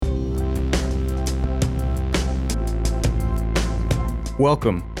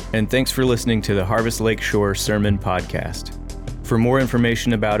Welcome, and thanks for listening to the Harvest Lakeshore Sermon Podcast. For more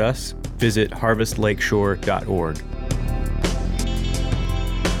information about us, visit harvestlakeshore.org.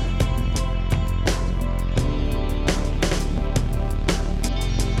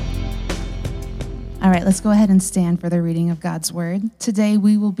 All right, let's go ahead and stand for the reading of God's Word. Today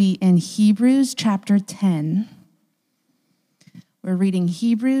we will be in Hebrews chapter 10. We're reading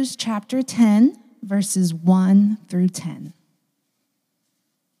Hebrews chapter 10, verses 1 through 10.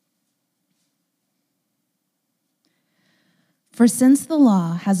 For since the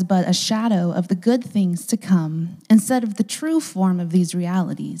law has but a shadow of the good things to come, instead of the true form of these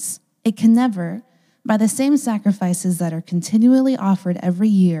realities, it can never, by the same sacrifices that are continually offered every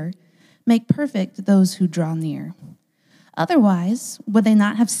year, make perfect those who draw near. Otherwise, would they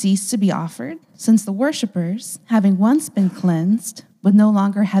not have ceased to be offered, since the worshipers, having once been cleansed, would no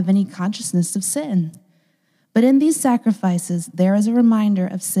longer have any consciousness of sin? But in these sacrifices there is a reminder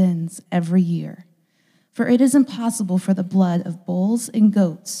of sins every year. For it is impossible for the blood of bulls and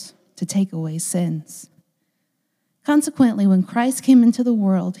goats to take away sins. Consequently, when Christ came into the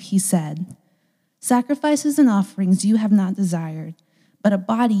world, he said, "Sacrifices and offerings you have not desired, but a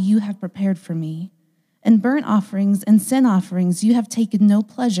body you have prepared for me. And burnt offerings and sin offerings you have taken no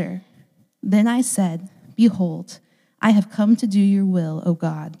pleasure. Then I said, Behold, I have come to do your will, O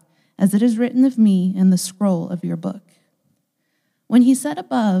God, as it is written of me in the scroll of your book." When he said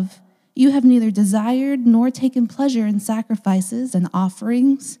above, "You have neither desired nor taken pleasure in sacrifices and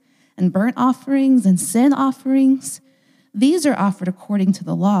offerings, and burnt offerings and sin offerings. These are offered according to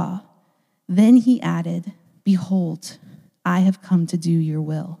the law." Then he added, "Behold, I have come to do your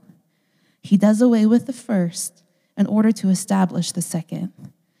will." He does away with the first in order to establish the second.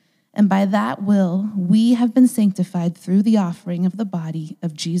 And by that will, we have been sanctified through the offering of the body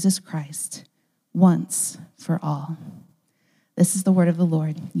of Jesus Christ, once for all. This is the word of the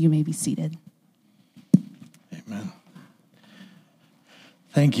Lord. You may be seated. Amen.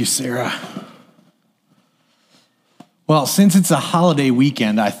 Thank you, Sarah. Well, since it's a holiday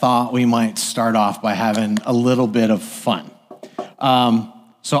weekend, I thought we might start off by having a little bit of fun.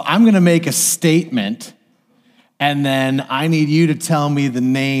 So I'm going to make a statement, and then I need you to tell me the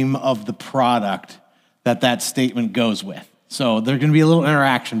name of the product that statement goes with. So there's going to be a little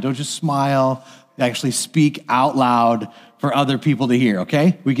interaction. Don't just smile. Actually speak out loud for other people to hear,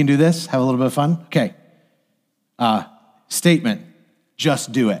 okay? We can do this? Have a little bit of fun? Okay. Statement.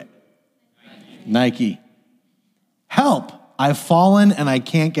 Just do it. Nike. Help. I've fallen and I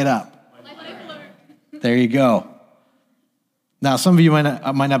can't get up. There you go. Now, some of you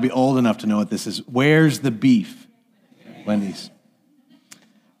might not be old enough to know what this is. Where's the beef? Wendy's.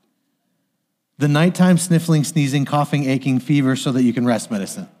 The nighttime sniffling, sneezing, coughing, aching, fever so that you can rest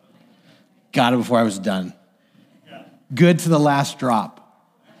medicine. Got it before I was done. Good to the last drop.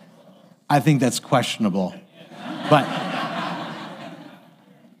 I think that's questionable. But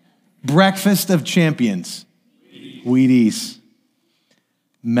breakfast of champions. Wheaties.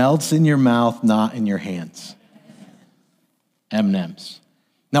 Melts in your mouth, not in your hands. M&Ms.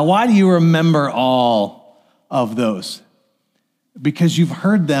 Now, why do you remember all of those? Because you've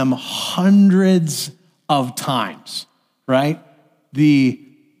heard them hundreds of times, right?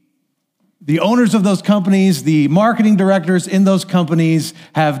 The owners of those companies, the marketing directors in those companies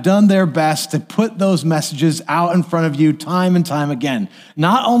have done their best to put those messages out in front of you time and time again.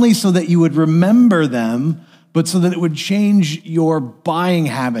 Not only so that you would remember them, but so that it would change your buying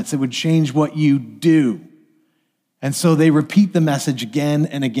habits. It would change what you do. And so they repeat the message again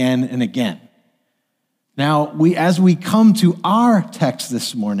and again and again. Now, as we come to our text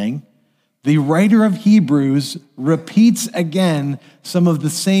this morning, the writer of Hebrews repeats again some of the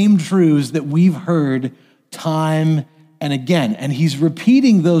same truths that we've heard time and again. And he's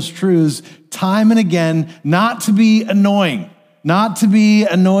repeating those truths time and again, not to be annoying, not to be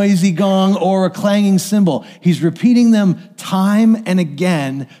a noisy gong or a clanging cymbal. He's repeating them time and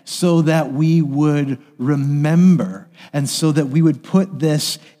again so that we would remember and so that we would put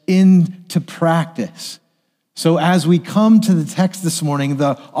this into practice. So as we come to the text this morning,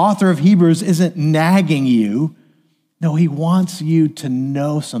 the author of Hebrews isn't nagging you. No, he wants you to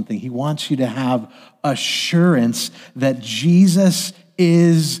know something. He wants you to have assurance that Jesus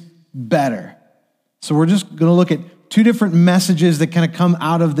is better. So we're just going to look at two different messages that kind of come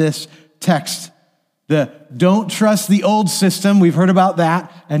out of this text. The don't trust the old system, we've heard about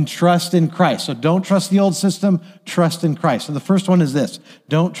that, and trust in Christ. So don't trust the old system, trust in Christ. So the first one is this: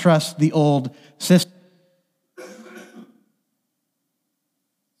 don't trust the old system.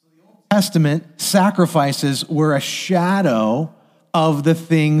 Testament sacrifices were a shadow of the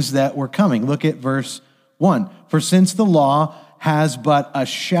things that were coming. Look at verse 1. For since the law has but a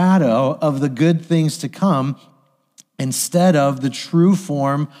shadow of the good things to come instead of the true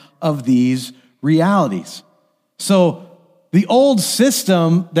form of these realities. So the old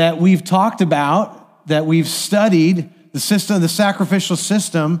system that we've talked about, that we've studied, the sacrificial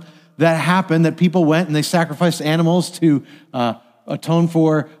system that happened, that people went and they sacrificed animals to atone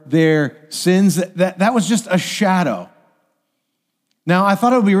for their sins, that was just a shadow. Now, I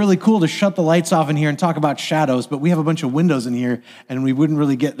thought it would be really cool to shut the lights off in here and talk about shadows, but we have a bunch of windows in here and we wouldn't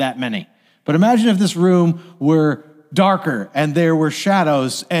really get that many. But imagine if this room were darker and there were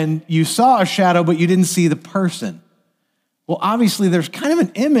shadows and you saw a shadow, but you didn't see the person. Well, obviously, there's kind of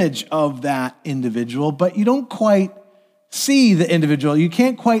an image of that individual, but you don't quite see the individual. You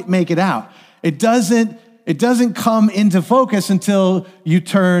can't quite make it out. It doesn't come into focus until you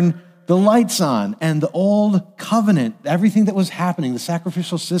turn the lights on. And the old covenant, everything that was happening, the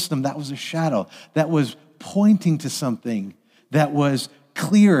sacrificial system, that was a shadow. That was pointing to something that was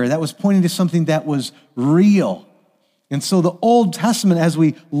clearer. That was pointing to something that was real. And so the Old Testament, as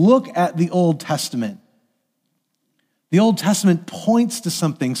we look at the Old Testament points to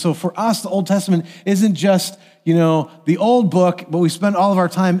something. So for us, the Old Testament isn't just, the old book, but we spend all of our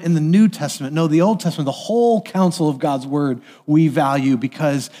time in the New Testament. No, the Old Testament, the whole counsel of God's word, we value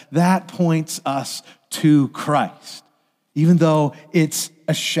because that points us to Christ, even though it's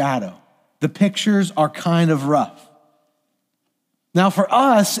a shadow. The pictures are kind of rough. Now, for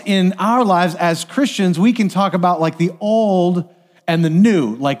us in our lives as Christians, we can talk about like the old and the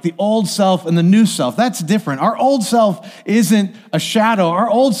new, like the old self and the new self. That's different. Our old self isn't a shadow. Our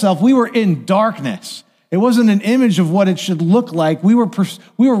old self, we were in darkness. It wasn't an image of what it should look like. We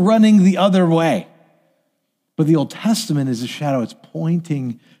were running the other way. But the Old Testament is a shadow. It's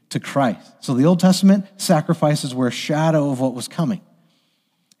pointing to Christ. So the Old Testament sacrifices were a shadow of what was coming.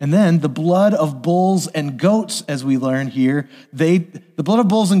 And then the blood of bulls and goats, as we learn here, the blood of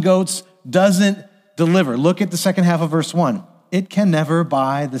bulls and goats doesn't deliver. Look at the second half of verse 1. It can never,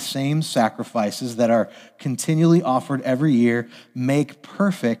 by the same sacrifices that are continually offered every year, make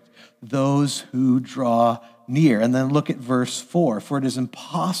perfect those who draw near. And then look at verse 4. For it is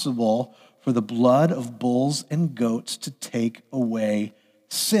impossible for the blood of bulls and goats to take away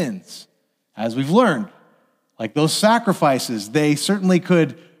sins. As we've learned, like those sacrifices, they certainly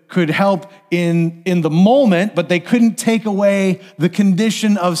could help in the moment, but they couldn't take away the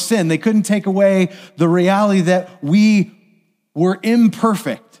condition of sin. They couldn't take away the reality that we were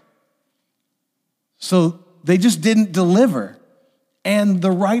imperfect. So they just didn't deliver. And the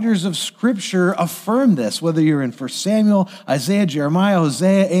writers of Scripture affirm this, whether you're in 1 Samuel, Isaiah, Jeremiah,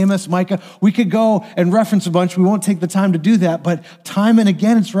 Hosea, Amos, Micah. We could go and reference a bunch. We won't take the time to do that, but time and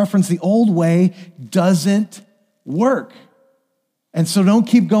again it's referenced the old way doesn't work. And so don't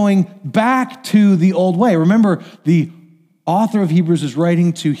keep going back to the old way. Remember, the author of Hebrews is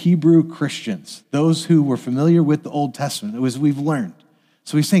writing to Hebrew Christians, those who were familiar with the Old Testament, as we've learned.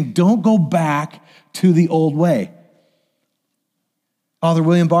 So he's saying, don't go back to the old way. Author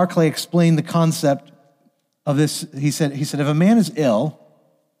William Barclay explained the concept of this. He said, if a man is ill,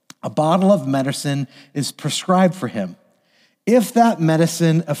 a bottle of medicine is prescribed for him. If that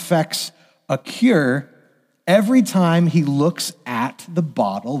medicine affects a cure, every time he looks at the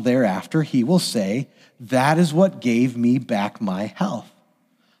bottle thereafter, he will say, that is what gave me back my health.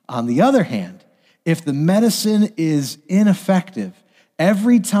 On the other hand, if the medicine is ineffective,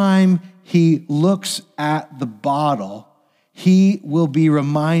 every time he looks at the bottle, he will be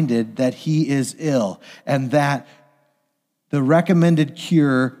reminded that he is ill and that the recommended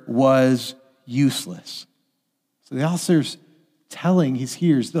cure was useless. So the author's telling his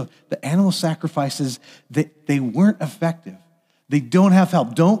hearers, the animal sacrifices, they weren't effective. They don't have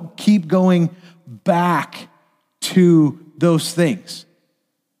help. Don't keep going back to those things.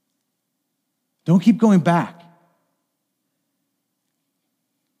 Don't keep going back.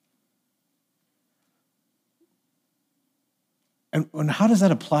 And how does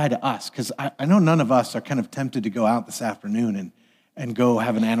that apply to us? Because I know none of us are kind of tempted to go out this afternoon and go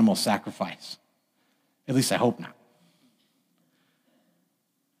have an animal sacrifice. At least I hope not.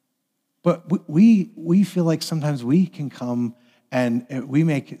 But we feel like sometimes we can come and we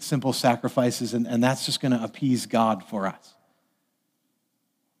make simple sacrifices and that's just going to appease God for us.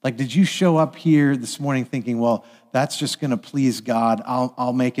 Like, did you show up here this morning thinking, well, that's just going to please God.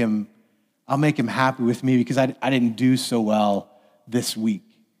 I'll make him happy with me because I didn't do so well this week.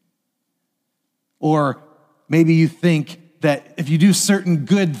 Or maybe you think that if you do certain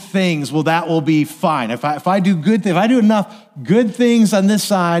good things, well, that will be fine. If I do enough good things on this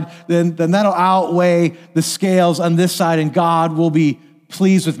side, then that'll outweigh the scales on this side, and God will be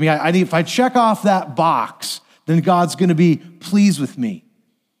pleased with me. If I check off that box, then God's going to be pleased with me.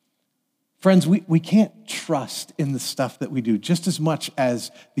 Friends, we can't trust in the stuff that we do just as much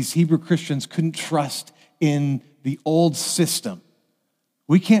as these Hebrew Christians couldn't trust in the old system.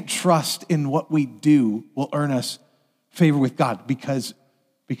 We can't trust in what we do will earn us favor with God because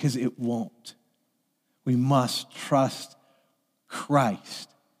it won't. We must trust Christ.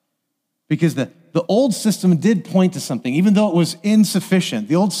 Because the old system did point to something, even though it was insufficient.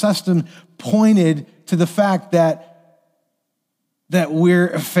 The old system pointed to the fact that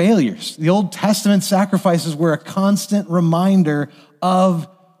we're failures. The Old Testament sacrifices were a constant reminder of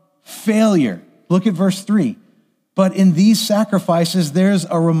failure. Look at verse 3. But in these sacrifices, there's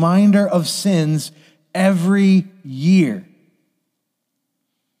a reminder of sins every year.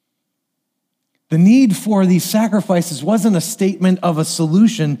 The need for these sacrifices wasn't a statement of a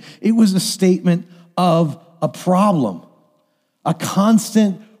solution. It was a statement of a problem, a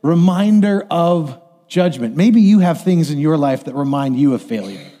constant reminder of judgment. Maybe you have things in your life that remind you of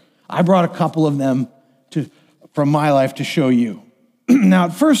failure. I brought a couple of them from my life to show you. Now,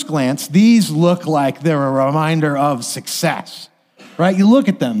 at first glance, these look like they're a reminder of success, right? You look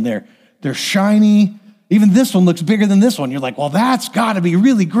at them, they're shiny. Even this one looks bigger than this one. You're like, well, that's got to be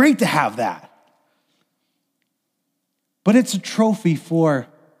really great to have that. But it's a trophy for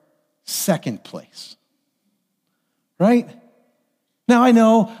second place, right? Now, I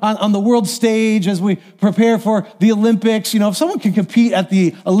know on the world stage, as we prepare for the Olympics, if someone can compete at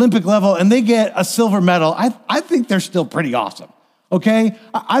the Olympic level and they get a silver medal, I think they're still pretty awesome, okay?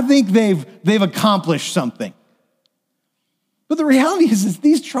 I think they've accomplished something. But the reality is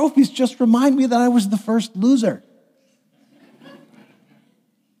these trophies just remind me that I was the first loser.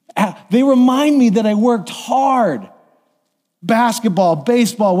 They remind me that I worked hard. Basketball,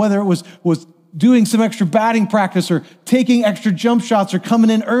 baseball, whether it was doing some extra batting practice or taking extra jump shots or coming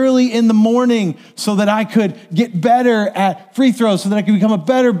in early in the morning so that I could get better at free throws, so that I could become a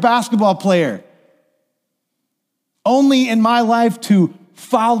better basketball player. Only in my life to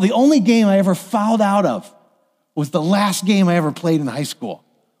foul, the only game I ever fouled out of was the last game I ever played in high school.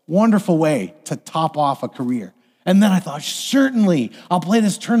 Wonderful way to top off a career. And then I thought, certainly, I'll play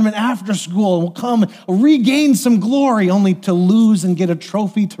this tournament after school and we'll come regain some glory, only to lose and get a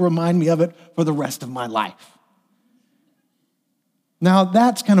trophy to remind me of it for the rest of my life. Now,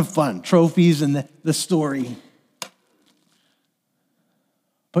 that's kind of fun, trophies and the story.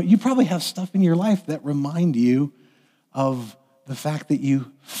 But you probably have stuff in your life that remind you of the fact that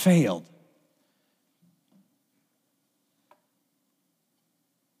you failed.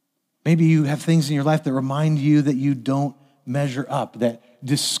 Maybe you have things in your life that remind you that you don't measure up, that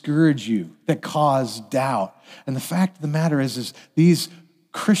discourage you, that cause doubt. And the fact of the matter is these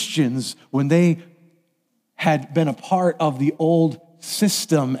Christians, when they had been a part of the old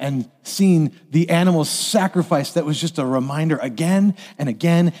system and seen the animals sacrificed, that was just a reminder again and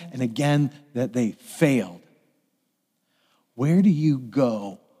again and again that they failed. Where do you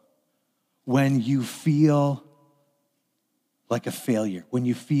go when you feel like a failure, when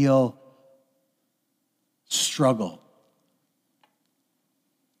you feel struggle?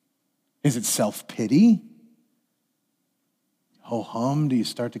 Is it self-pity? Ho-hum? Do you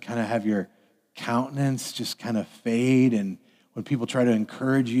start to kind of have your countenance just kind of fade? And when people try to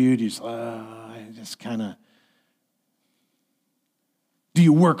encourage you, do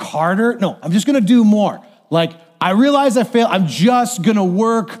you work harder? No, I'm just going to do more. Like, I realize I failed. I'm just going to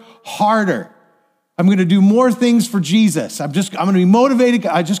work harder. I'm going to do more things for Jesus. I'm going to be motivated.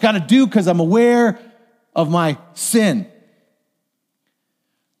 I just got to do because I'm aware of my sin.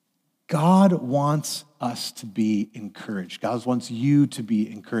 God wants us to be encouraged. God wants you to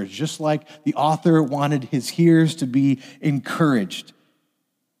be encouraged, just like the author wanted his hearers to be encouraged.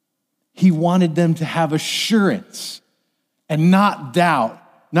 He wanted them to have assurance and not doubt,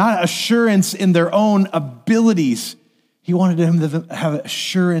 not assurance in their own abilities. He wanted them to have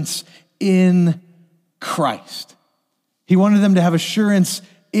assurance in Christ. He wanted them to have assurance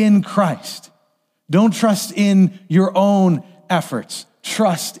in Christ. Don't trust in your own efforts.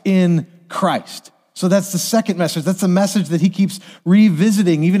 Trust in Christ. So that's the second message. That's the message that he keeps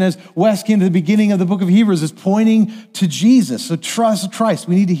revisiting. Even as Wes came to the beginning of the book of Hebrews, is pointing to Jesus. So trust Christ.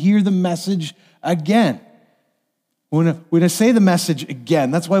 We need to hear the message again. When I say the message again,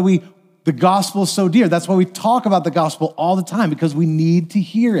 that's why the gospel is so dear. That's why we talk about the gospel all the time, because we need to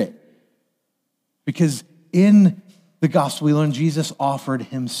hear it. Because in the gospel, we learn Jesus offered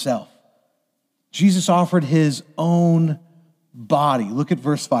himself. Jesus offered his own body. Look at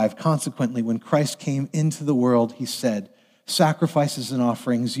verse 5. Consequently, when Christ came into the world, he said, sacrifices and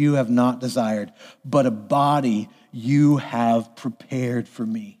offerings you have not desired, but a body you have prepared for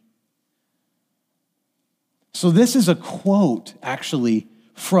me. So this is a quote, actually,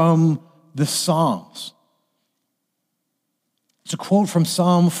 from the Psalms. It's a quote from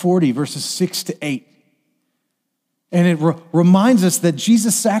Psalm 40, verses 6 to 8. And it reminds us that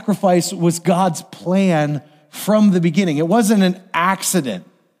Jesus' sacrifice was God's plan from the beginning. It wasn't an accident.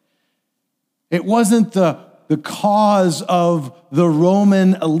 It wasn't the cause of the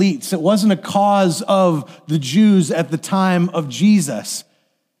Roman elites. It wasn't a cause of the Jews at the time of Jesus.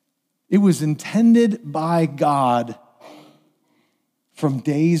 It was intended by God from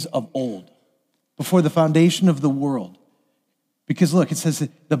days of old, before the foundation of the world. Because look, it says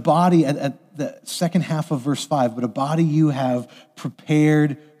that the body at the second half of verse 5, but a body you have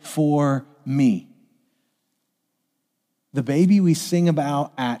prepared for me. The baby we sing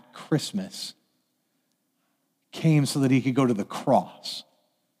about at Christmas came so that he could go to the cross.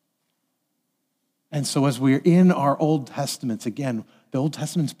 And so as we're in our Old Testaments, again, the Old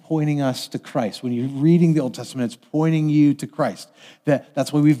Testament's pointing us to Christ. When you're reading the Old Testament, it's pointing you to Christ.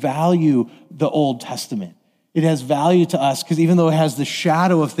 That's why we value the Old Testament. It has value to us because even though it has the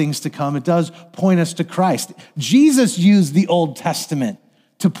shadow of things to come, it does point us to Christ. Jesus used the Old Testament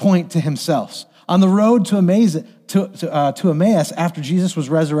to point to himself. On the road to Emmaus, after Jesus was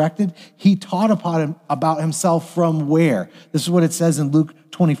resurrected, he taught about himself from where? This is what it says in Luke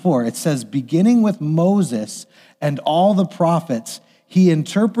 24. It says, beginning with Moses and all the prophets, he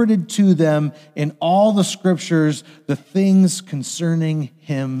interpreted to them in all the scriptures the things concerning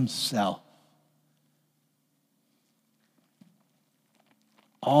himself.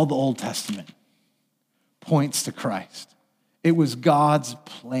 All the Old Testament points to Christ. It was God's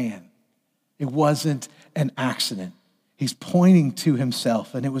plan. It wasn't an accident. He's pointing to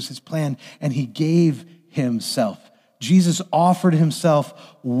himself, and it was his plan, and he gave himself. Jesus offered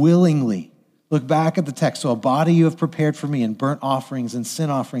himself willingly. Look back at the text. So a body you have prepared for me, and burnt offerings and sin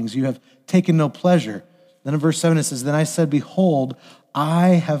offerings you have taken no pleasure. Then in verse 7 it says, then I said, behold, I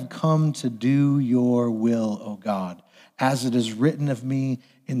have come to do your will, O God, as it is written of me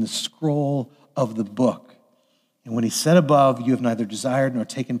in the scroll of the book. And when he said above, you have neither desired nor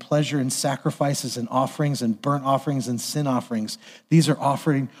taken pleasure in sacrifices and offerings and burnt offerings and sin offerings. These are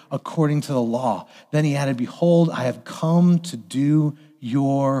offered according to the law. Then he added, behold, I have come to do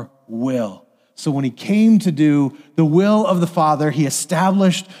your will. So when he came to do the will of the Father, he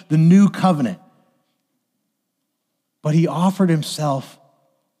established the new covenant. But he offered himself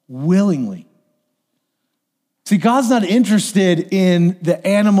willingly. See, God's not interested in the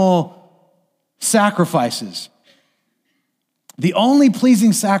animal sacrifices. The only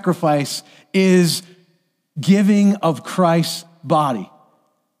pleasing sacrifice is giving of Christ's body.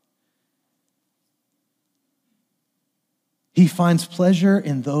 He finds pleasure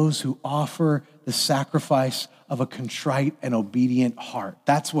in those who offer the sacrifice of a contrite and obedient heart.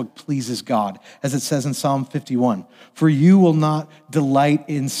 That's what pleases God, as it says in Psalm 51. For you will not delight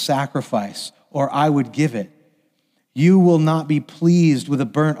in sacrifice, or I would give it. You will not be pleased with a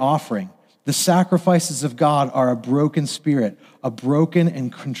burnt offering. The sacrifices of God are a broken spirit, a broken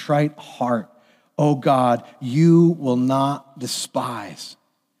and contrite heart. O God, you will not despise.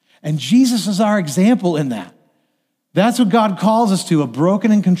 And Jesus is our example in that. That's what God calls us to, a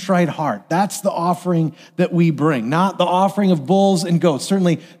broken and contrite heart. That's the offering that we bring, not the offering of bulls and goats.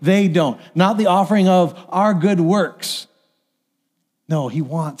 Certainly they don't. Not the offering of our good works. No, he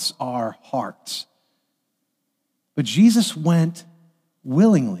wants our hearts. But Jesus went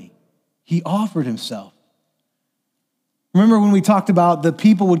willingly. He offered himself. Remember when we talked about the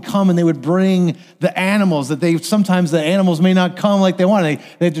people would come and they would bring the animals, that sometimes the animals may not come like they wanted.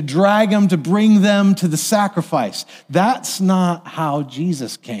 They had to drag them to bring them to the sacrifice. That's not how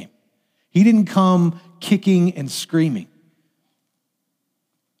Jesus came. He didn't come kicking and screaming.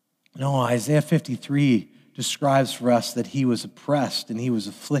 No, Isaiah 53 describes for us that he was oppressed and he was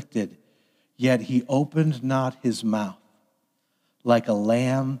afflicted, yet he opened not his mouth. Like a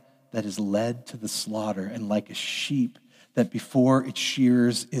lamb that is led to the slaughter, and like a sheep that before its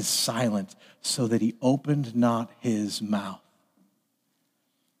shearers is silent, so that he opened not his mouth.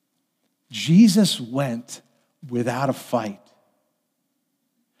 Jesus went without a fight,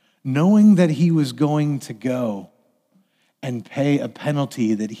 knowing that he was going to go and pay a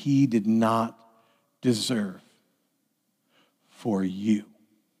penalty that he did not deserve for you.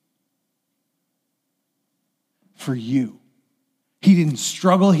 For you. He didn't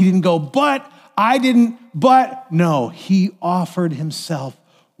struggle. He didn't go, but I didn't, but no. He offered himself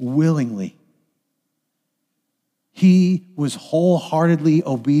willingly. He was wholeheartedly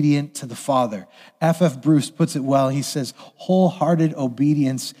obedient to the Father. F.F. Bruce puts it well. He says, wholehearted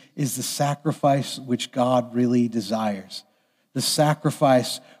obedience is the sacrifice which God really desires, the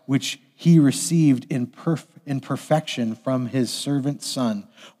sacrifice which he received in perfection from his servant son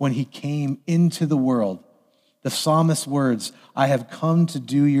when he came into the world. The psalmist's words, "I have come to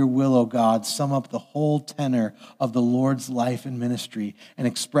do your will, O God," sum up the whole tenor of the Lord's life and ministry and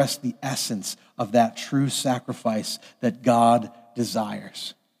express the essence of that true sacrifice that God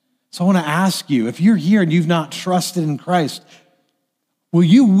desires. So I want to ask you, if you're here and you've not trusted in Christ, will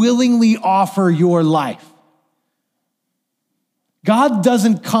you willingly offer your life? God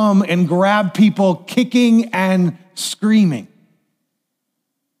doesn't come and grab people kicking and screaming.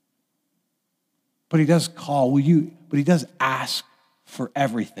 But he does call, but he does ask for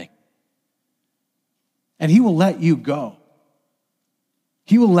everything. And he will let you go.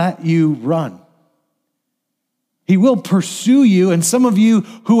 He will let you run. He will pursue you. And some of you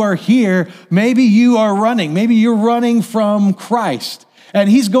who are here, maybe you are running. Maybe you're running from Christ. And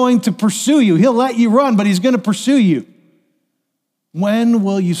he's going to pursue you. He'll let you run, but he's going to pursue you. When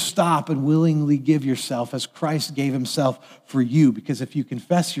will you stop and willingly give yourself as Christ gave himself for you? Because if you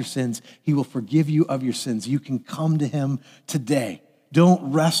confess your sins, he will forgive you of your sins. You can come to him today.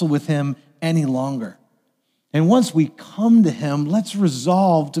 Don't wrestle with him any longer. And once we come to him, let's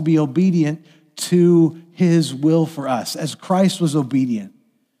resolve to be obedient to his will for us, as Christ was obedient.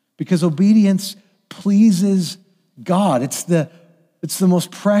 Because obedience pleases God. It's the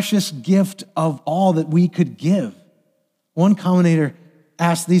most precious gift of all that we could give. One commentator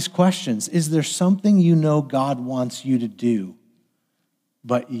asked these questions: is there something you know God wants you to do,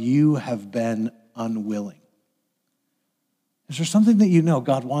 but you have been unwilling? Is there something that you know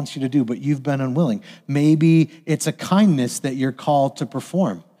God wants you to do, but you've been unwilling? Maybe it's a kindness that you're called to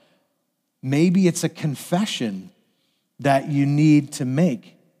perform. Maybe it's a confession that you need to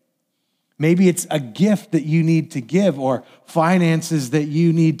make. Maybe it's a gift that you need to give or finances that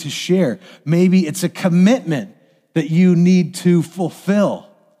you need to share. Maybe it's a commitment that you need to fulfill.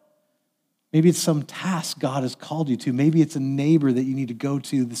 Maybe it's some task God has called you to. Maybe it's a neighbor that you need to go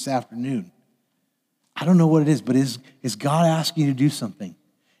to this afternoon. I don't know what it is, but is God asking you to do something?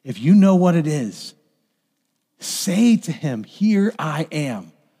 If you know what it is, say to him, "Here I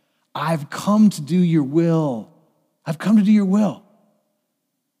am. I've come to do your will. I've come to do your will."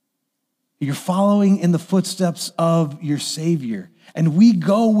 You're following in the footsteps of your Savior. And we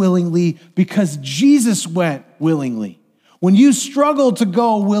go willingly because Jesus went willingly. When you struggle to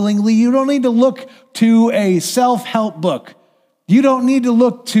go willingly, you don't need to look to a self-help book. You don't need to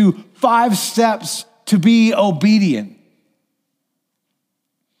look to 5 steps to be obedient.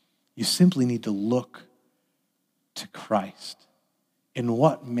 You simply need to look to Christ. In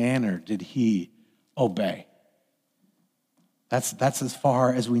what manner did he obey? That's as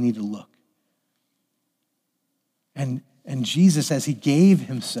far as we need to look. And Jesus, as he gave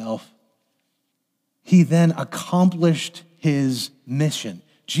himself, he then accomplished his mission.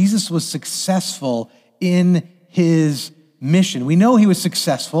 Jesus was successful in his mission. We know he was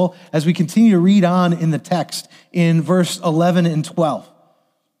successful as we continue to read on in the text in verse 11 and 12.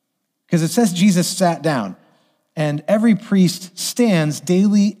 Because it says Jesus sat down, and every priest stands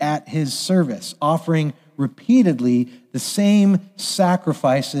daily at his service, offering repeatedly the same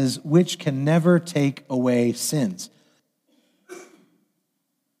sacrifices which can never take away sins.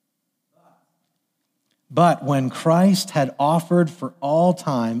 But when Christ had offered for all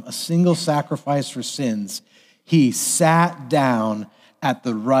time a single sacrifice for sins, he sat down at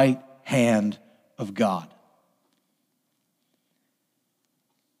the right hand of God.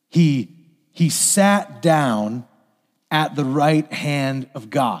 He sat down at the right hand of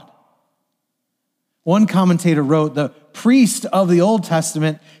God. One commentator wrote, the priest of the Old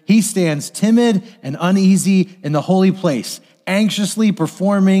Testament, he stands timid and uneasy in the holy place, anxiously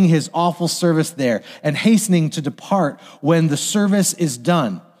performing his awful service there and hastening to depart when the service is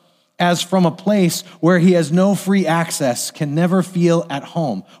done, as from a place where he has no free access, can never feel at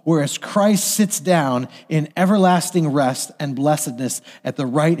home, whereas Christ sits down in everlasting rest and blessedness at the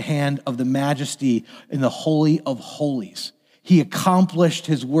right hand of the Majesty in the Holy of Holies. He accomplished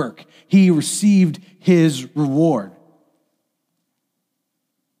his work. He received his reward.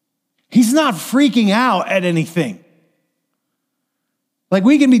 He's not freaking out at anything. Like,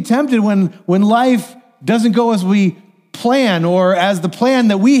 we can be tempted when life doesn't go as we plan or as the plan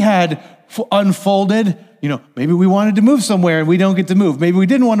that we had unfolded. You know, maybe we wanted to move somewhere and we don't get to move. Maybe we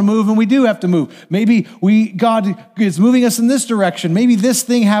didn't want to move and we do have to move. Maybe God is moving us in this direction. Maybe this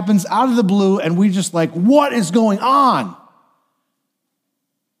thing happens out of the blue and we just like, what is going on?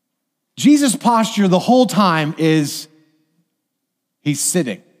 Jesus' posture the whole time is he's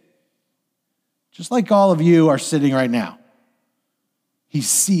sitting. Just like all of you are sitting right now. He's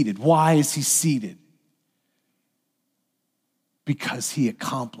seated. Why is he seated? Because he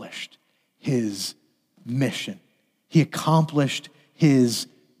accomplished his mission. He accomplished his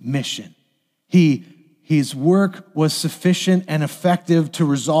mission. His work was sufficient and effective to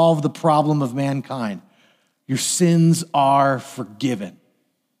resolve the problem of mankind. Your sins are forgiven.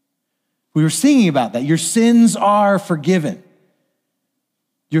 We were singing about that. Your sins are forgiven.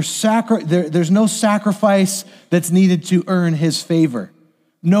 There's no sacrifice that's needed to earn his favor.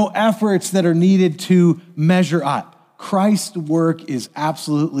 No efforts that are needed to measure up. Christ's work is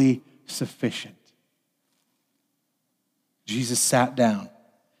absolutely sufficient. Jesus sat down,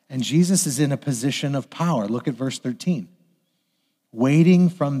 and Jesus is in a position of power. Look at verse 13. Waiting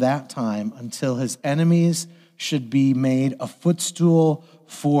from that time until his enemies should be made a footstool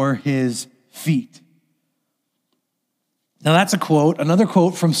for his feet. Now that's a quote, another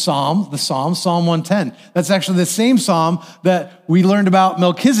quote from Psalm 110. That's actually the same Psalm that we learned about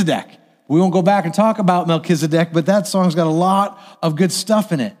Melchizedek. We won't go back and talk about Melchizedek, but that song's got a lot of good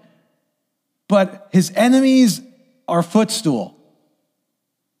stuff in it. But his enemies are footstool.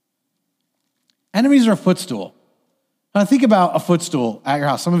 Enemies are a footstool. Now think about a footstool at your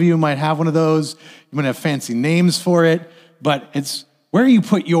house. Some of you might have one of those. You might have fancy names for it, but it's where you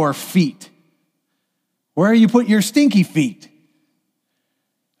put your feet. Where you put your stinky feet.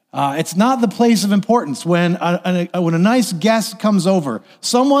 It's not the place of importance. When a nice guest comes over,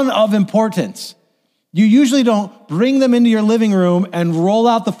 someone of importance, you usually don't bring them into your living room and roll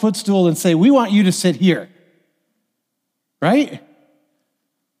out the footstool and say, we want you to sit here. Right?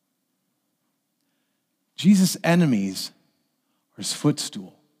 Jesus' enemies are his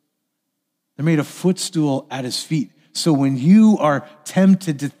footstool. They're made a footstool at his feet. So when you are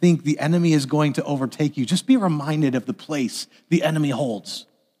tempted to think the enemy is going to overtake you, just be reminded of the place the enemy holds.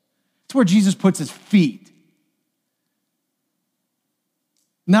 It's where Jesus puts his feet.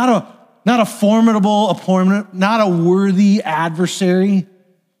 Not a formidable opponent, not a worthy adversary,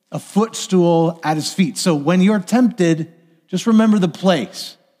 a footstool at his feet. So when you're tempted, just remember the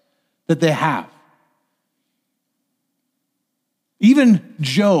place that they have. Even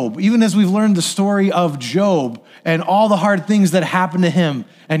Job, even as we've learned the story of Job and all the hard things that happened to him,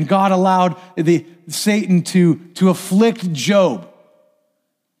 and God allowed Satan to afflict Job.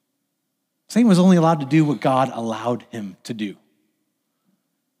 Satan was only allowed to do what God allowed him to do.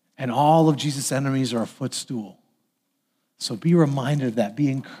 And all of Jesus' enemies are a footstool. So be reminded of that.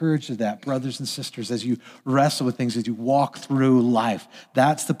 Be encouraged of that, brothers and sisters, as you wrestle with things, as you walk through life.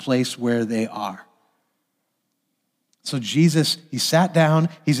 That's the place where they are. So Jesus, he sat down,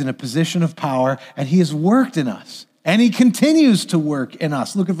 he's in a position of power, and he has worked in us. And he continues to work in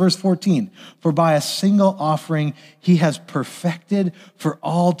us. Look at verse 14. For by a single offering, he has perfected for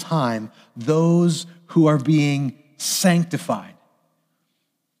all time those who are being sanctified.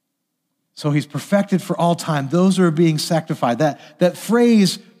 So he's perfected for all time those who are being sanctified. That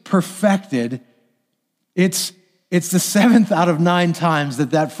phrase, perfected, it's the 7th out of 9 times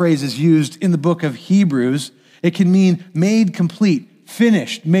that phrase is used in the book of Hebrews. It can mean made complete,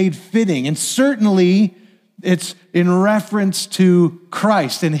 finished, made fitting. And certainly it's in reference to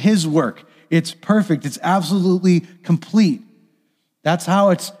Christ and his work. It's perfect. It's absolutely complete. That's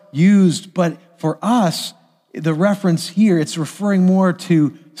how it's used. But for us, the reference here, it's referring more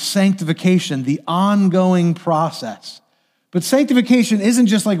to sanctification, the ongoing process. But sanctification isn't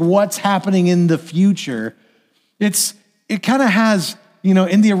just like what's happening in the future. It kind of has,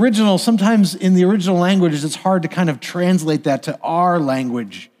 in the original, sometimes in the original languages, it's hard to kind of translate that to our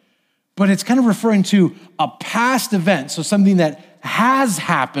language. But it's kind of referring to a past event, so something that has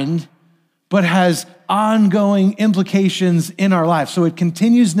happened, but has ongoing implications in our life. So it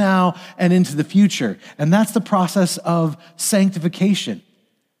continues now and into the future. And that's the process of sanctification.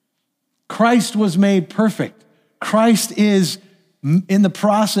 Christ was made perfect. Christ is in the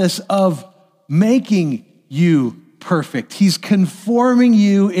process of making you perfect. He's conforming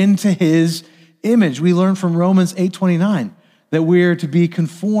you into his image. We learn from Romans 8:29 that we're to be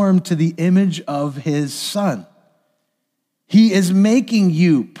conformed to the image of his Son. He is making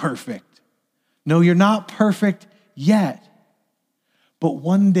you perfect. No, you're not perfect yet, but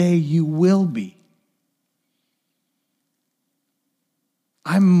one day you will be.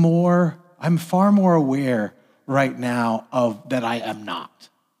 I'm far more aware right now of that I am not.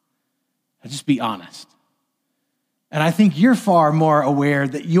 I'll just be honest. And I think you're far more aware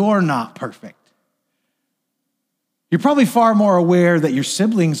that you're not perfect. You're probably far more aware that your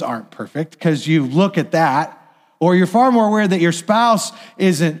siblings aren't perfect because you look at that, or you're far more aware that your spouse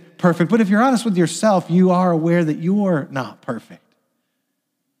isn't perfect. But if you're honest with yourself, you are aware that you're not perfect.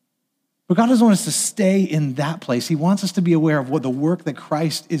 But God doesn't want us to stay in that place. He wants us to be aware of what the work that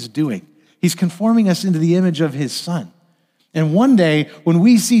Christ is doing. He's conforming us into the image of his Son. And one day, when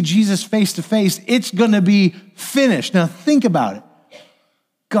we see Jesus face to face, it's going to be finished. Now, think about it.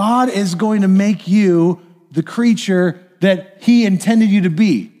 God is going to make you the creature that he intended you to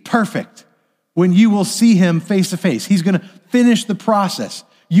be, perfect, when you will see him face to face. He's going to finish the process.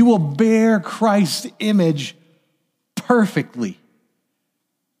 You will bear Christ's image perfectly.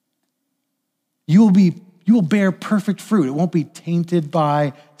 You will bear perfect fruit. It won't be tainted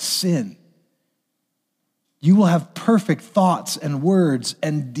by sin. You will have perfect thoughts and words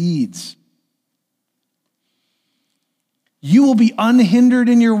and deeds. You will be unhindered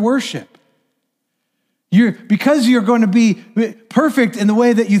in your worship. Because you're going to be perfect in the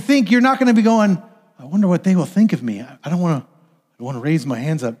way that you think, you're not going to be going, I wonder what they will think of me. I don't want to raise my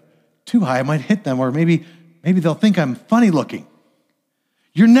hands up too high. I might hit them, or maybe they'll think I'm funny looking.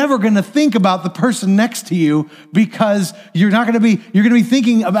 You're never going to think about the person next to you because you're going to be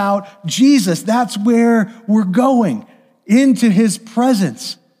thinking about Jesus. That's where we're going, into his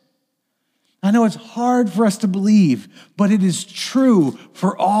presence. I know it's hard for us to believe, but it is true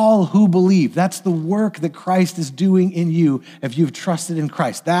for all who believe. That's the work that Christ is doing in you if you've trusted in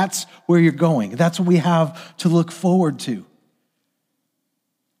Christ. That's where you're going. That's what we have to look forward to.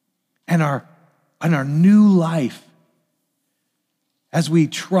 And our new life, as we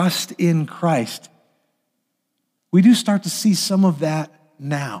trust in Christ, we do start to see some of that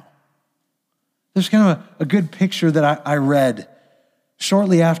now. There's kind of a good picture that I read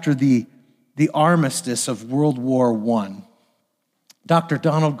shortly after the armistice of World War I. Dr.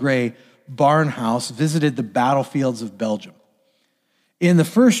 Donald Gray Barnhouse visited the battlefields of Belgium. In the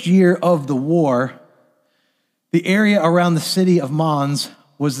first year of the war, the area around the city of Mons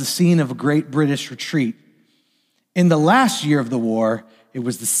was the scene of a great British retreat. In the last year of the war, it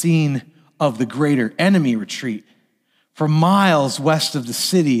was the scene of the greater enemy retreat. For miles west of the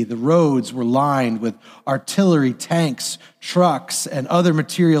city, the roads were lined with artillery, tanks, trucks, and other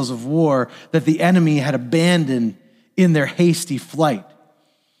materials of war that the enemy had abandoned in their hasty flight.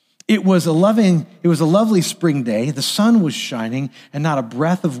 It was a lovely spring day. The sun was shining, and not a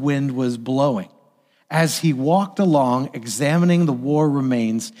breath of wind was blowing. As he walked along, examining the war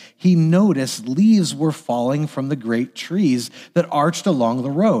remains, he noticed leaves were falling from the great trees that arched along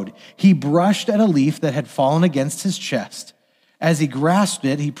the road. He brushed at a leaf that had fallen against his chest. As he grasped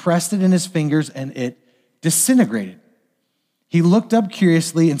it, he pressed it in his fingers, and it disintegrated. He looked up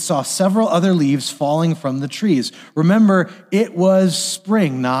curiously and saw several other leaves falling from the trees. Remember, it was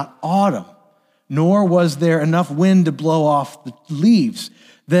spring, not autumn, nor was there enough wind to blow off the leaves.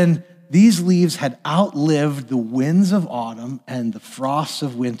 Then these leaves had outlived the winds of autumn and the frosts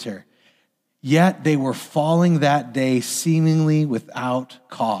of winter, yet they were falling that day seemingly without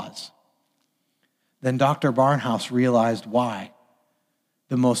cause. Then Dr. Barnhouse realized why.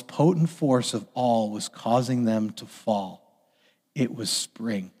 The most potent force of all was causing them to fall. It was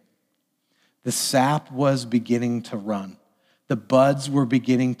spring. The sap was beginning to run. The buds were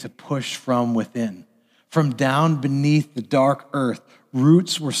beginning to push from within. From down beneath the dark earth,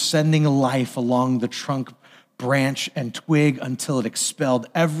 roots were sending life along the trunk, branch, and twig until it expelled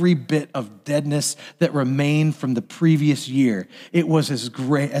every bit of deadness that remained from the previous year. It was as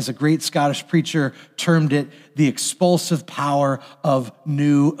a great Scottish preacher termed it, the expulsive power of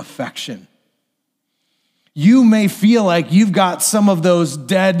new affection. You may feel like you've got some of those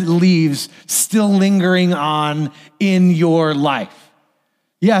dead leaves still lingering on in your life.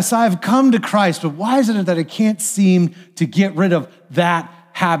 Yes, I've come to Christ, but why is it that I can't seem to get rid of that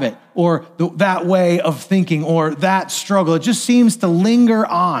habit or that way of thinking or that struggle? It just seems to linger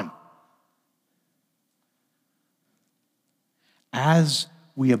on. As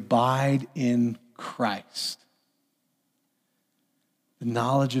we abide in Christ, the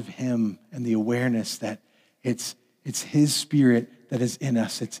knowledge of him and the awareness that it's his Spirit that is in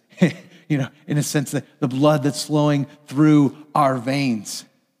us. It's, in a sense, the blood that's flowing through our veins.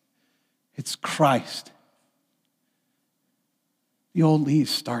 It's Christ. The old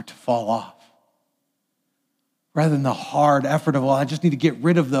leaves start to fall off. Rather than the hard effort of, I just need to get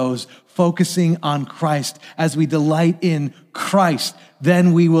rid of those, focusing on Christ. As we delight in Christ,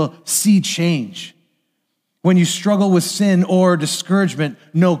 then we will see change. When you struggle with sin or discouragement,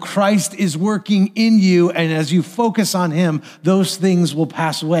 know Christ is working in you, and as you focus on him, those things will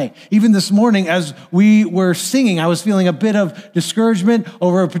pass away. Even this morning, as we were singing, I was feeling a bit of discouragement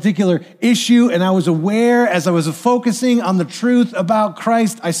over a particular issue, and I was aware, as I was focusing on the truth about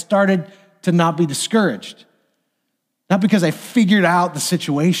Christ, I started to not be discouraged. Not because I figured out the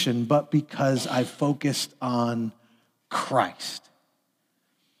situation, but because I focused on Christ.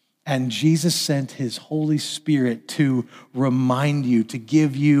 And Jesus sent his Holy Spirit to remind you, to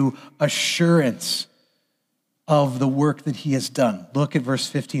give you assurance of the work that he has done. Look at verse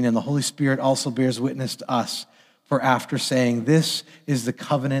 15. And the Holy Spirit also bears witness to us. For after saying, this is the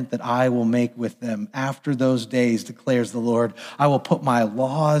covenant that I will make with them. After those days, declares the Lord, I will put my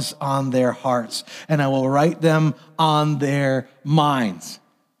laws on their hearts and I will write them on their minds.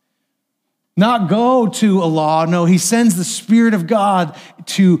 Not go to a law. No, he sends the Spirit of God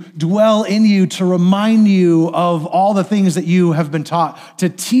to dwell in you, to remind you of all the things that you have been taught, to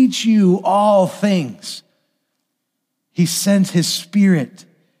teach you all things. He sent his Spirit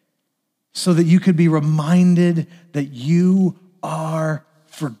so that you could be reminded that you are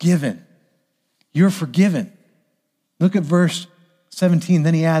forgiven. You're forgiven. Look at verse 17.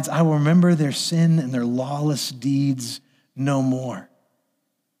 Then he adds, I will remember their sin and their lawless deeds no more.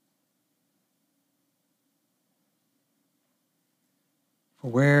 For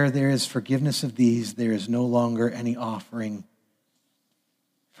where there is forgiveness of these, there is no longer any offering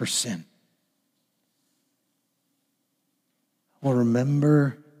for sin. I will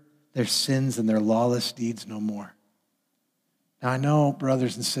remember their sins and their lawless deeds no more. Now, I know,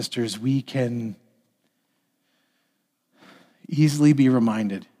 brothers and sisters, we can easily be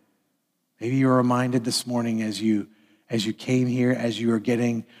reminded. Maybe you were reminded this morning as you came here, as you were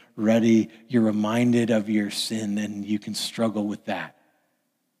getting ready, you're reminded of your sin and you can struggle with that.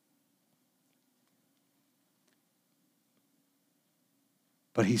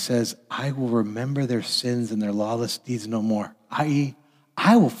 But he says, I will remember their sins and their lawless deeds no more. I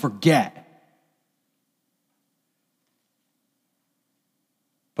will forget.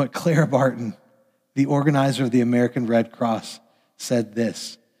 But Clara Barton, the organizer of the American Red Cross, said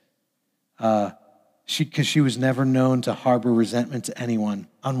this. Because she was never known to harbor resentment to anyone.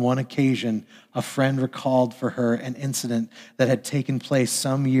 On one occasion, a friend recalled for her an incident that had taken place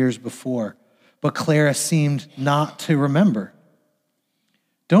some years before, but Clara seemed not to remember.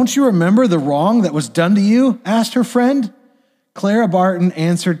 Don't you remember the wrong that was done to you? Asked her friend. Clara Barton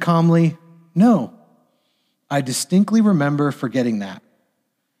answered calmly, no, I distinctly remember forgetting that.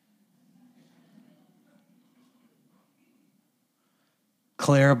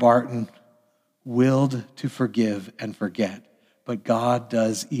 Clara Barton willed to forgive and forget, but God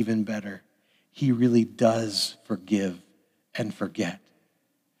does even better. He really does forgive and forget.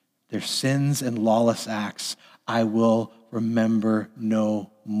 Their sins and lawless acts I will remember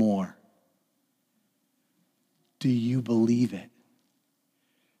no more. Do you believe it?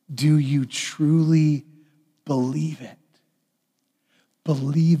 Do you truly believe it?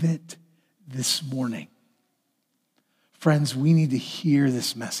 Believe it this morning. Friends, we need to hear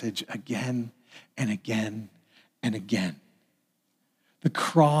this message again and again and again. The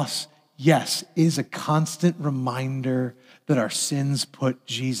cross, yes, is a constant reminder that our sins put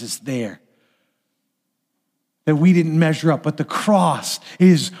Jesus there, that we didn't measure up, but the cross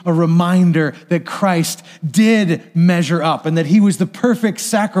is a reminder that Christ did measure up and that he was the perfect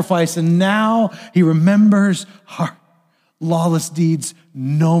sacrifice, and now he remembers our lawless deeds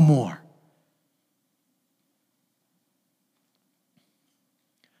no more.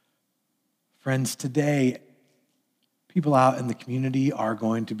 Friends, today, people out in the community are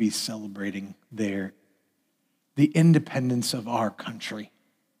going to be celebrating the independence of our country.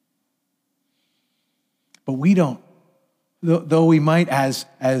 But we don't, though we might as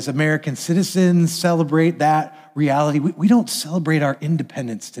American citizens celebrate that reality, we don't celebrate our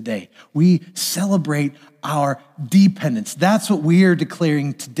independence today. We celebrate our dependence. That's what we are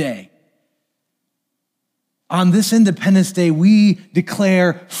declaring today. On this Independence Day, we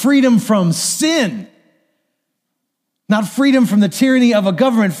declare freedom from sin. Not freedom from the tyranny of a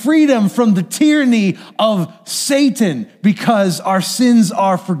government, freedom from the tyranny of Satan, because our sins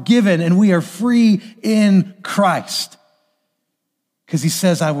are forgiven and we are free in Christ. Because he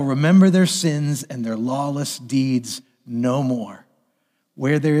says, I will remember their sins and their lawless deeds no more.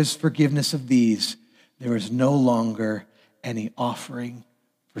 Where there is forgiveness of these, there is no longer any offering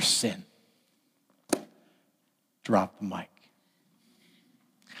for sin. Drop the mic.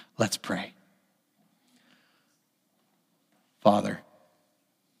 Let's pray. Father,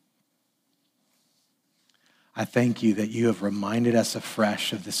 I thank you that you have reminded us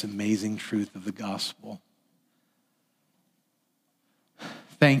afresh of this amazing truth of the gospel.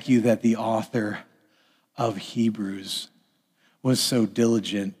 Thank you that the author of Hebrews was so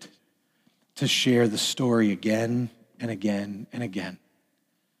diligent to share the story again and again and again.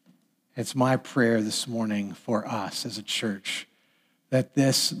 It's my prayer this morning for us as a church that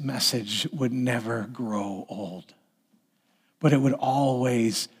this message would never grow old, but it would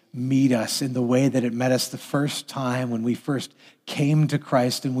always meet us in the way that it met us the first time when we first came to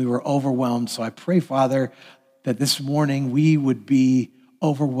Christ and we were overwhelmed. So I pray, Father, that this morning we would be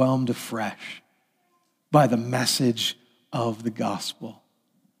overwhelmed afresh by the message of the gospel,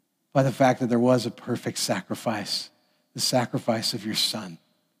 by the fact that there was a perfect sacrifice, the sacrifice of your Son.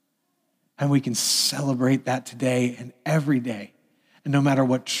 And we can celebrate that today and every day, and no matter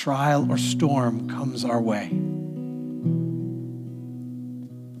what trial or storm comes our way.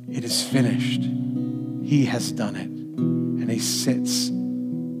 It is finished. He has done it, and he sits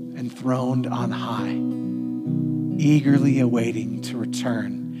enthroned on high, eagerly awaiting to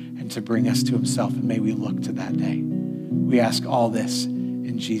return and to bring us to himself. And may we look to that day. We ask all this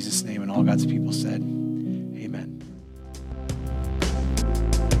in Jesus' name, and all God's people said, amen.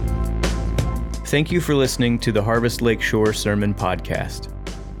 Thank you for listening to the Harvest Lakeshore Sermon Podcast.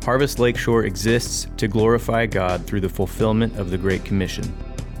 Harvest Lakeshore exists to glorify God through the fulfillment of the Great Commission.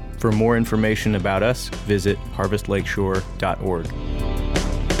 For more information about us, visit harvestlakeshore.org.